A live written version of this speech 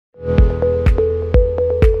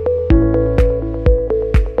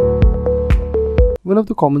One of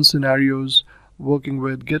the common scenarios working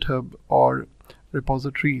with GitHub or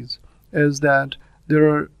repositories is that there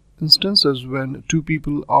are instances when two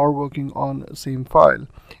people are working on the same file,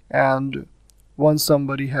 and once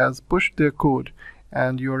somebody has pushed their code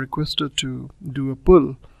and you are requested to do a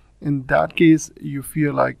pull, in that case you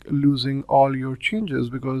feel like losing all your changes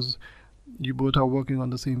because you both are working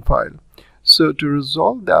on the same file. So to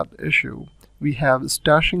resolve that issue, we have a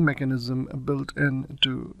stashing mechanism built in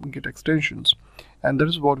to Git extensions, and that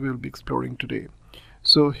is what we'll be exploring today.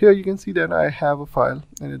 So here you can see that I have a file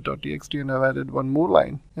init.txt, and I've added one more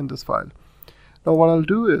line in this file. Now what I'll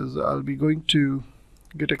do is I'll be going to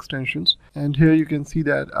Git extensions, and here you can see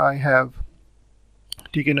that I have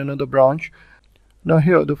taken another branch. Now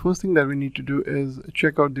here the first thing that we need to do is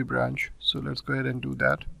check out the branch. So let's go ahead and do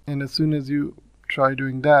that. And as soon as you try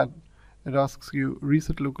doing that, it asks you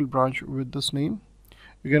reset local branch with this name.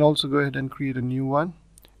 You can also go ahead and create a new one,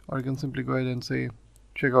 or you can simply go ahead and say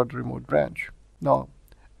check out remote branch. Now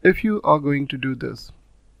if you are going to do this,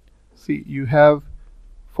 see, you have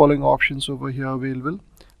following options over here available,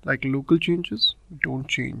 like local changes, don't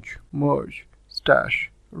change, merge,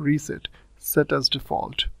 stash, reset, set as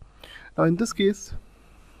default. Now in this case,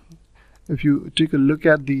 if you take a look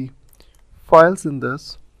at the files in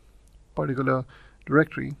this particular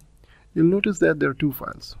directory, you'll notice that there are two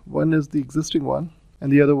files. One is the existing one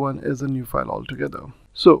and the other one is a new file altogether.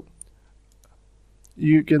 So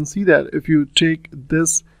you can see that if you take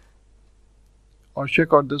this or check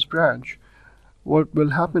out this branch, what will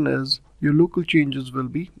happen is your local changes will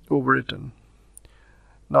be overwritten.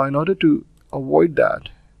 Now in order to avoid that,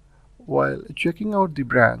 while checking out the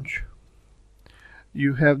branch,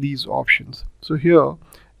 you have these options. So here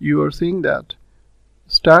you are saying that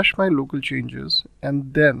stash my local changes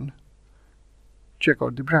and then check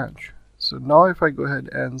out the branch. So now if I go ahead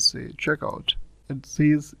and say checkout, it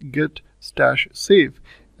says git stash save,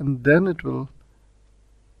 and then it will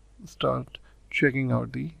start checking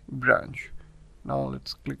out the branch. Now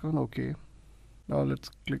let's click on OK. Now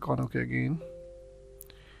let's click on OK again.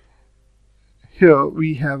 Here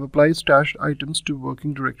we have applied stashed items to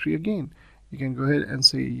working directory again. You can go ahead and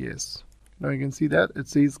say yes. Now you can see that it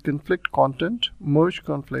says conflict content, merge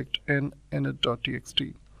conflict in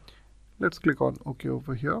init.txt. Let's click on OK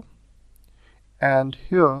over here. And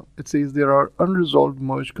here it says there are unresolved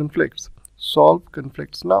merge conflicts. Solve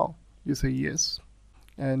conflicts now. You say yes.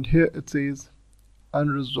 And here it says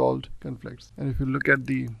unresolved conflicts. And if you look at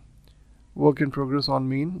the work in progress on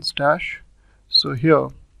main stash, so here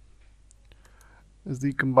is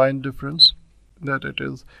the combined difference that it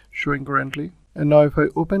is showing currently. And now if I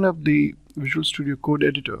open up the Visual Studio Code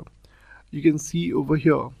editor, you can see over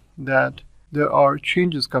here that there are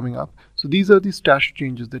changes coming up. So these are the stash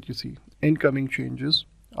changes that you see. Incoming changes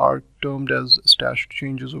are termed as stash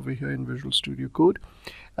changes over here in Visual Studio Code,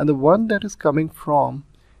 and the one that is coming from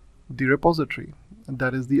the repository, and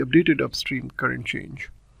that is the updated upstream current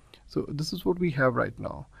change. So this is what we have right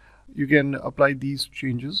now. You can apply these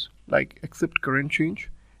changes like accept current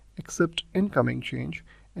change, accept incoming change,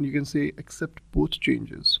 and you can say accept both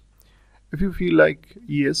changes. If you feel like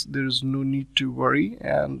yes, there is no need to worry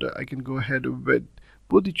and I can go ahead with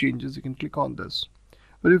both the changes, you can click on this.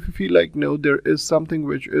 But if you feel like no, there is something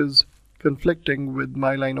which is conflicting with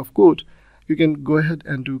my line of code, you can go ahead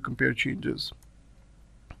and do compare changes.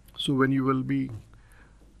 So when you will be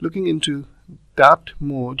looking into that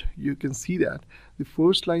mode, you can see that the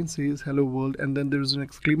first line says hello world and then there is an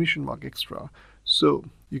exclamation mark extra. So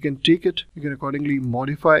you can take it, you can accordingly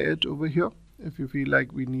modify it over here if you feel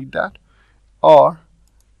like we need that, or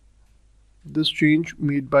this change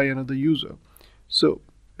made by another user. So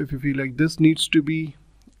if you feel like this needs to be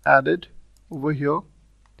added over here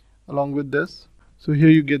along with this, so here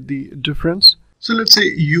you get the difference. So let's say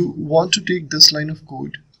you want to take this line of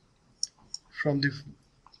code from the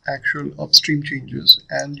actual upstream changes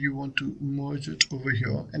and you want to merge it over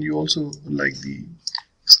here, and you also like the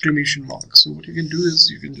exclamation mark. So what you can do is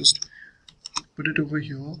you can just put it over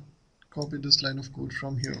here, copy this line of code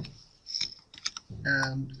from here,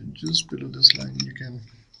 and just below this line you can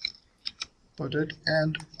put it,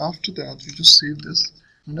 and after that you just save this,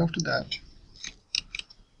 and after that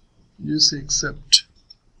you say accept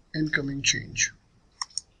incoming change,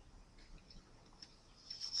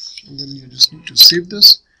 and then you just need to save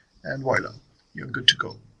this, and voila, you're good to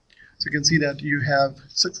go. So you can see that you have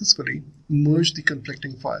successfully merged the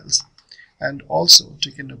conflicting files and also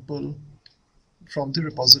taken a pull from the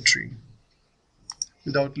repository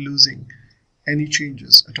without losing any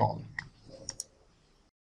changes at all.